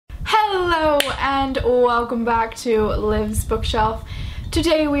Hello and welcome back to Liv's Bookshelf.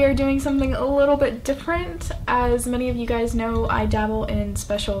 Today we are doing something a little bit different. As many of you guys know, I dabble in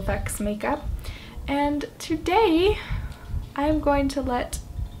special effects makeup, and today I'm going to let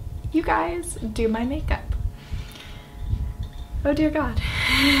you guys do my makeup. Oh dear God.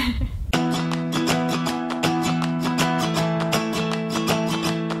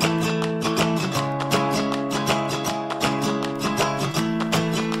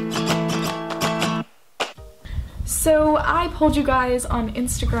 So I polled you guys on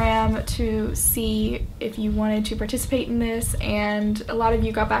Instagram to see if you wanted to participate in this, and a lot of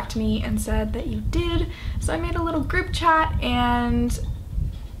you got back to me and said that you did. So I made a little group chat and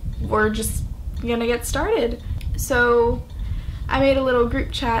we're just gonna get started. So I made a little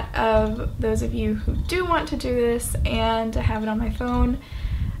group chat of those of you who do want to do this, and I have it on my phone.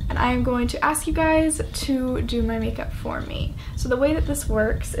 And I am going to ask you guys to do my makeup for me. So the way that this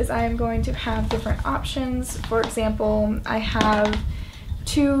works is I am going to have different options. For example, I have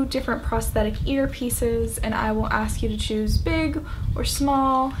 2 different prosthetic earpieces, and I will ask you to choose big or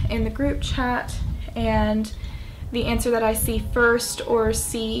small in the group chat, and the answer that I see first or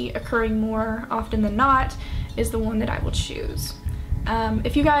see occurring more often than not is the one that I will choose.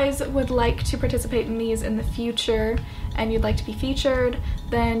 If you guys would like to participate in these in the future and you'd like to be featured,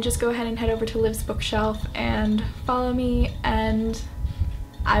 then just go ahead and head over to Liv's Bookshelf and follow me, and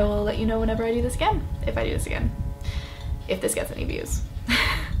I will let you know whenever I do this again, if I do this again, if this gets any views.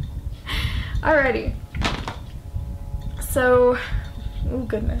 Alrighty. So, oh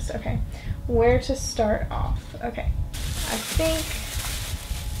goodness, okay. Where to start off? Okay, I think,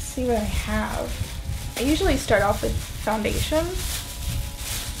 let's see what I have. I usually start off with foundation.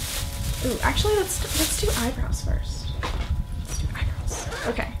 Ooh, actually, let's do eyebrows first. Let's do eyebrows.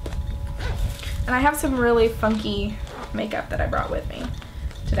 Okay. And I have some really funky makeup that I brought with me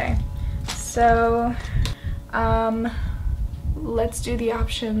today. So, let's do the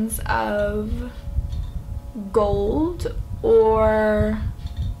options of gold or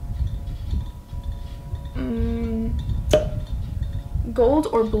gold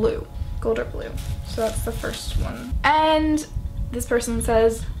or blue. Gold or blue. So that's the first one. And this person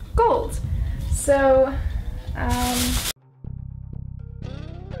says gold. So,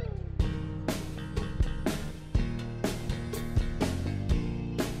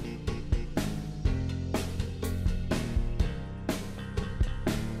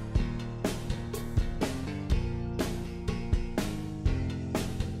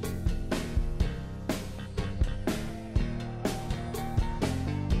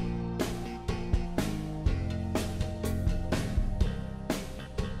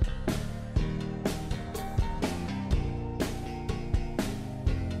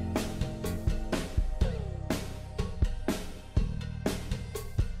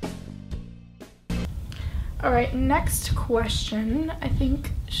 alright, next question I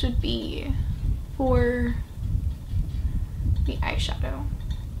think should be for the eyeshadow.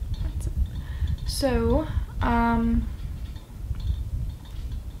 That's it. So,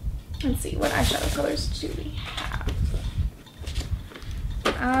 let's see, what eyeshadow colors do we have?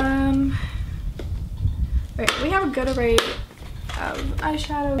 Okay, we have a good array of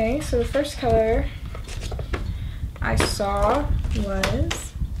eyeshadow. Okay, so the first color I saw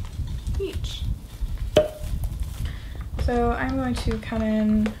was peach. So I'm going to come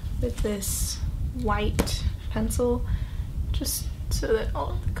in with this white pencil just so that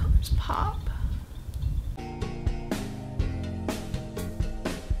all of the colors pop.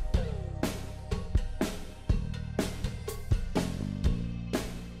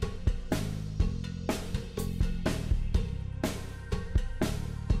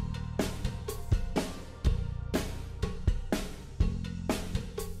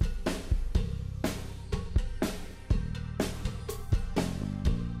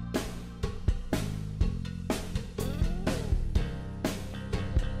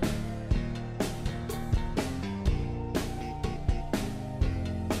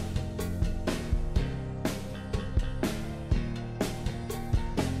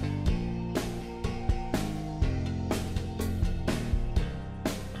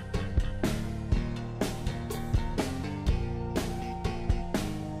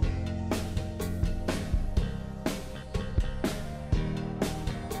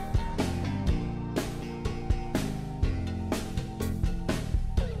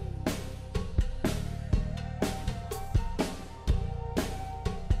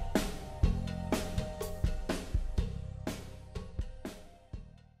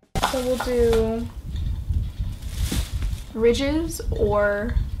 So we'll do ridges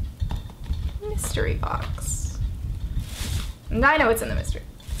or mystery box. And I know what's in the mystery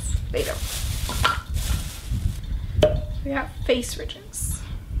box. Beto. We got face ridges.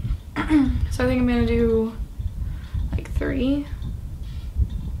 So I think I'm gonna do like 3.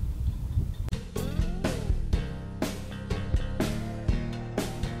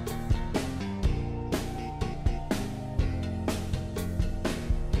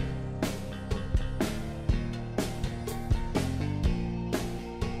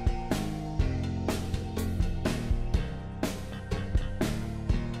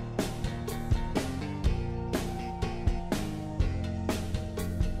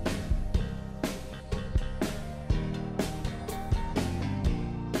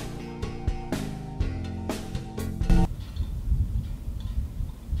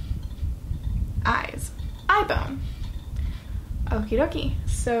 Eyes. Eye bone. Okie dokie.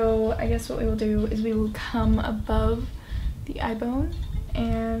 So I guess what we will do is we will come above the eye bone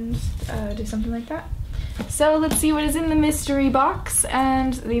and do something like that. So let's see what is in the mystery box,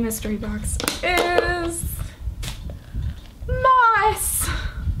 and the mystery box is moss.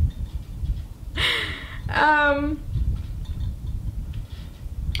 I'm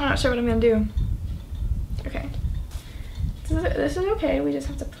not sure what I'm gonna do. Okay. This is okay, we just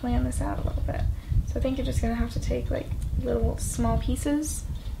have to plan this out a little bit. So I think you're just gonna have to take like little small pieces.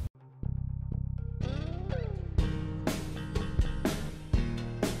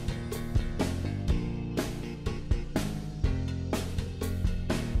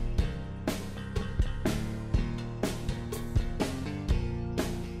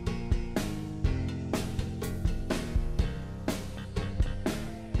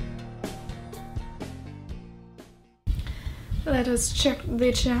 Let us check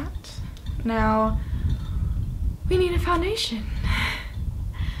the chat. Now, we need a foundation.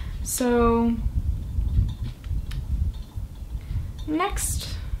 So,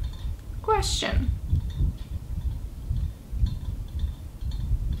 next question.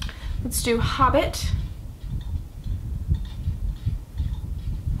 Let's do Hobbit.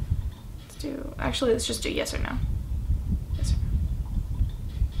 Let's just do yes or no. Yes or no.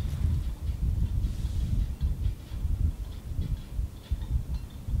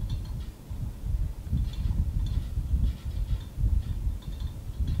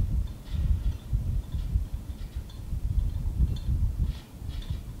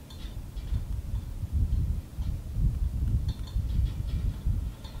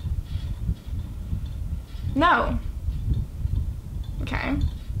 No. Okay.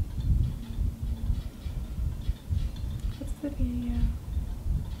 What's the video?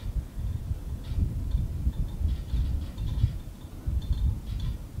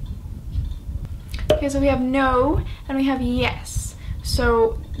 Okay, so we have no and we have yes.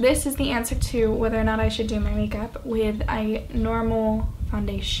 So this is the answer to whether or not I should do my makeup with a normal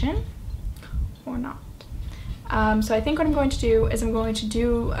foundation or not. So I think what I'm going to do is I'm going to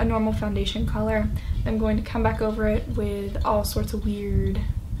do a normal foundation color. I'm going to come back over it with all sorts of weird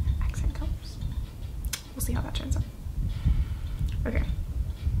accent colors. We'll see how that turns out. Okay.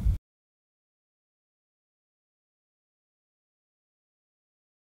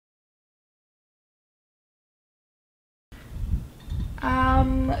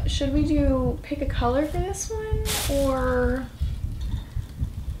 Should we pick a color for this one, or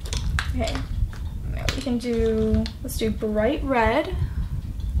okay, we can let's do bright red,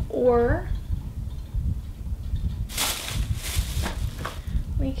 or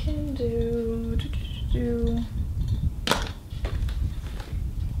we can do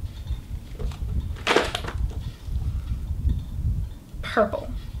purple.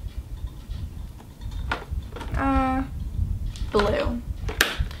 Blue.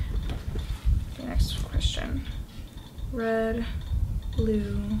 The next question. Red,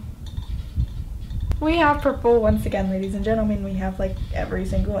 blue. We have purple once again, ladies and gentlemen. We have like every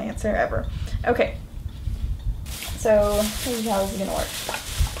single answer ever. Okay. So this is how this is gonna work.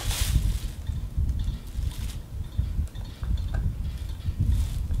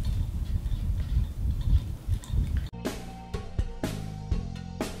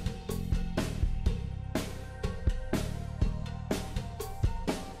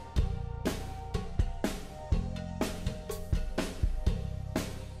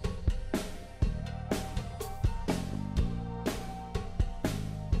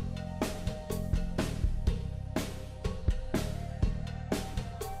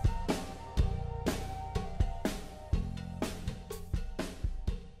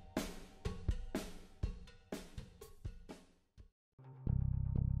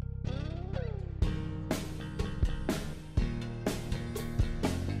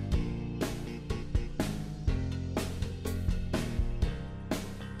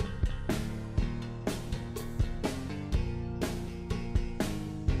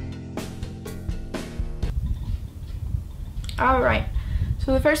 Alright,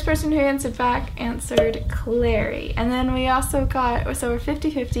 so the first person who answered back answered Clary. And then we also got, so we're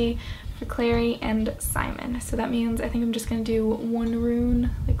 50-50 for Clary and Simon. So that means I think I'm just going to do one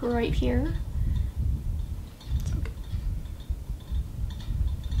rune, like right here.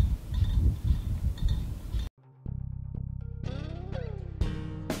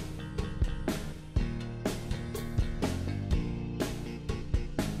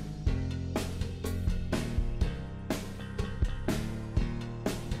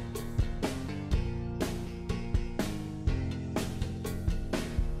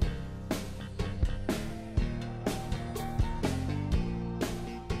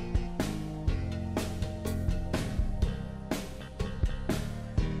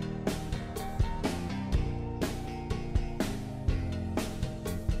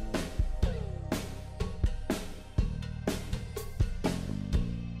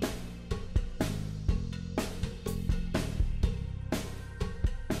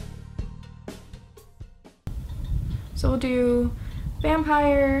 So we'll do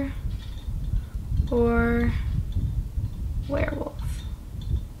vampire or werewolf.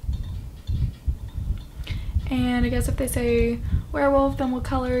 And I guess if they say werewolf, then we'll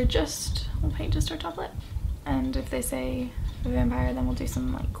paint just our top lip. And if they say vampire, then we'll do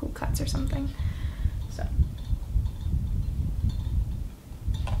some like cool cuts or something. So.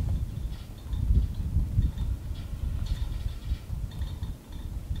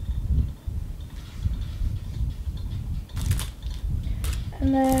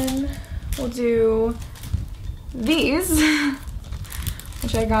 And then we'll do these,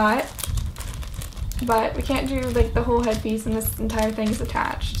 which I got, but we can't do like the whole headpiece and this entire thing is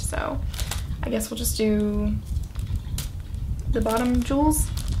attached, so I guess we'll just do the bottom jewels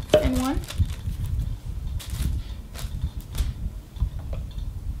in one.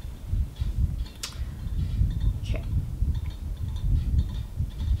 Okay.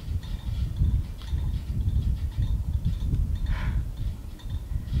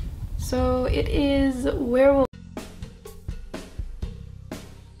 So it is werewolf.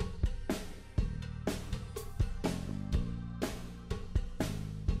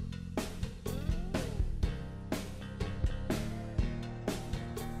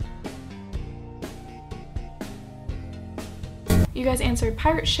 You guys answered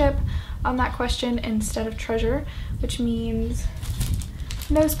pirate ship on that question instead of treasure, which means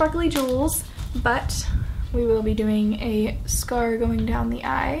no sparkly jewels, but we will be doing a scar going down the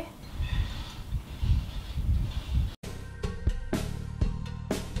eye.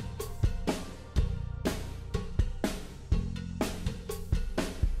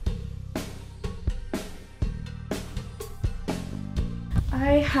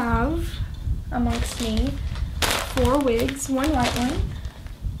 I have amongst me 4 wigs, 1 light one,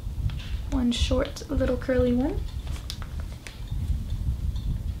 1 short little curly one,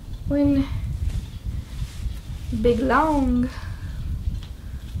 1 big long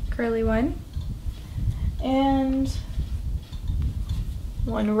curly one, and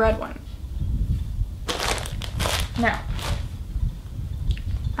 1 red one. Now,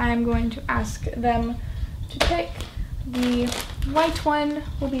 I am going to ask them to pick. The white one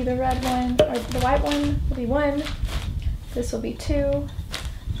will be the red one, or the white one will be 1, this will be 2,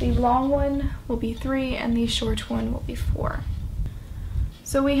 the long one will be 3, and the short one will be 4.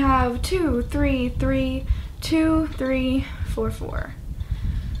 So we have 2, 3, 3, 2, 3, 4, 4.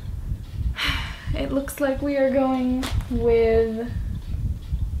 It looks like we are going with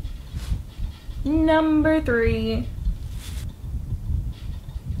number 3.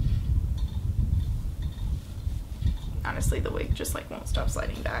 Honestly, the wig just like won't stop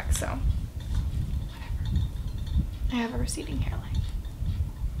sliding back, so whatever. I have a receding hairline.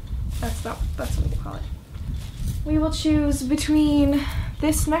 That's what we'll call it. We will choose between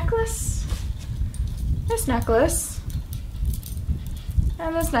this necklace, and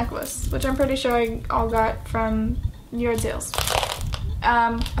this necklace, which I'm pretty sure I all got from yard sales.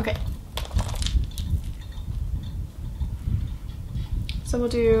 Okay. So we'll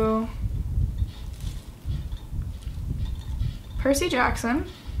do Percy Jackson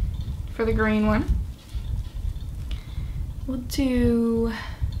for the green one. We'll do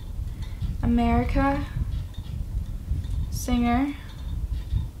America Singer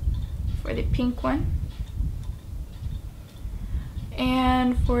for the pink one.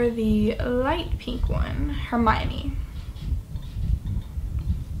 And for the light pink one, Hermione.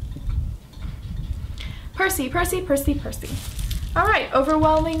 Percy, Percy, Percy, Percy. All right,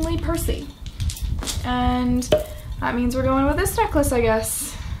 overwhelmingly Percy. And that means we're going with this necklace, I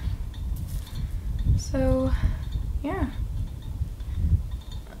guess. So, yeah.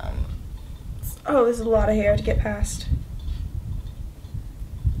 Oh, this is a lot of hair to get past.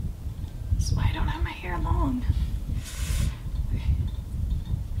 long. Okay.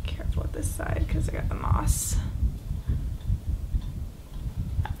 Careful with this side because I got the moss.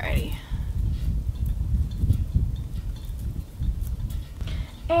 Alrighty.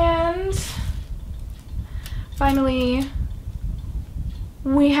 And finally,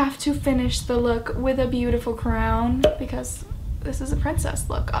 we have to finish the look with a beautiful crown because this is a princess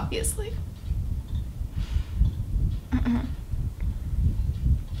look, obviously.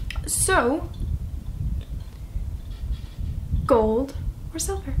 So, gold or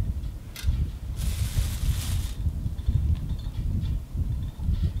silver?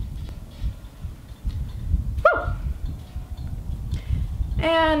 Woo!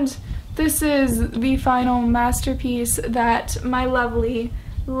 And this is the final masterpiece that my lovely,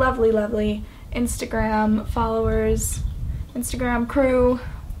 lovely, lovely Instagram followers, Instagram crew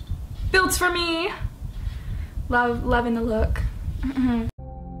built for me. Loving the look.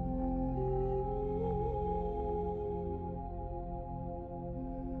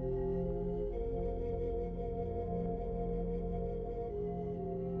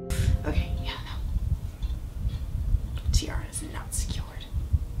 Okay, yeah, no. Tiara is not secured.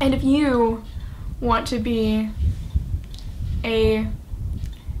 And if you want to be a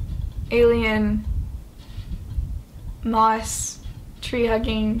alien moss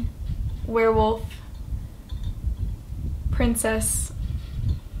tree-hugging werewolf princess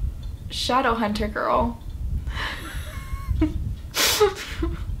shadow hunter girl,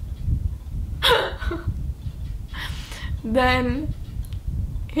 then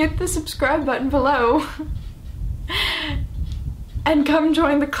hit the subscribe button below and come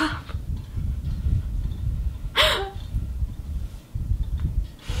join the club.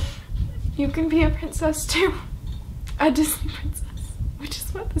 You can be a princess too. A Disney princess, which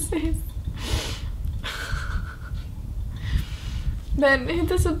is what this is. Then hit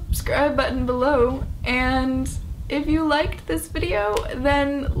the subscribe button below, and if you liked this video,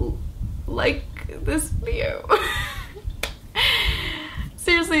 then like this video.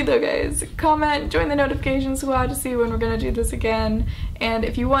 Seriously though, guys, comment, join the notification squad to see when we're gonna do this again, and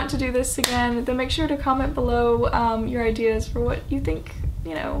if you want to do this again, then make sure to comment below your ideas for what you think,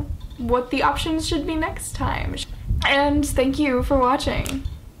 you know, what the options should be next time. And thank you for watching.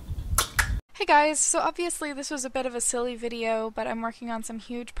 Hey guys, so obviously this was a bit of a silly video, but I'm working on some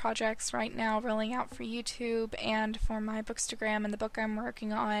huge projects right now rolling out for YouTube and for my Bookstagram and the book I'm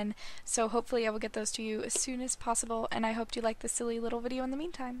working on, so hopefully I will get those to you as soon as possible, and I hope you like this silly little video in the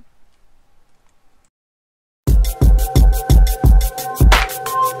meantime.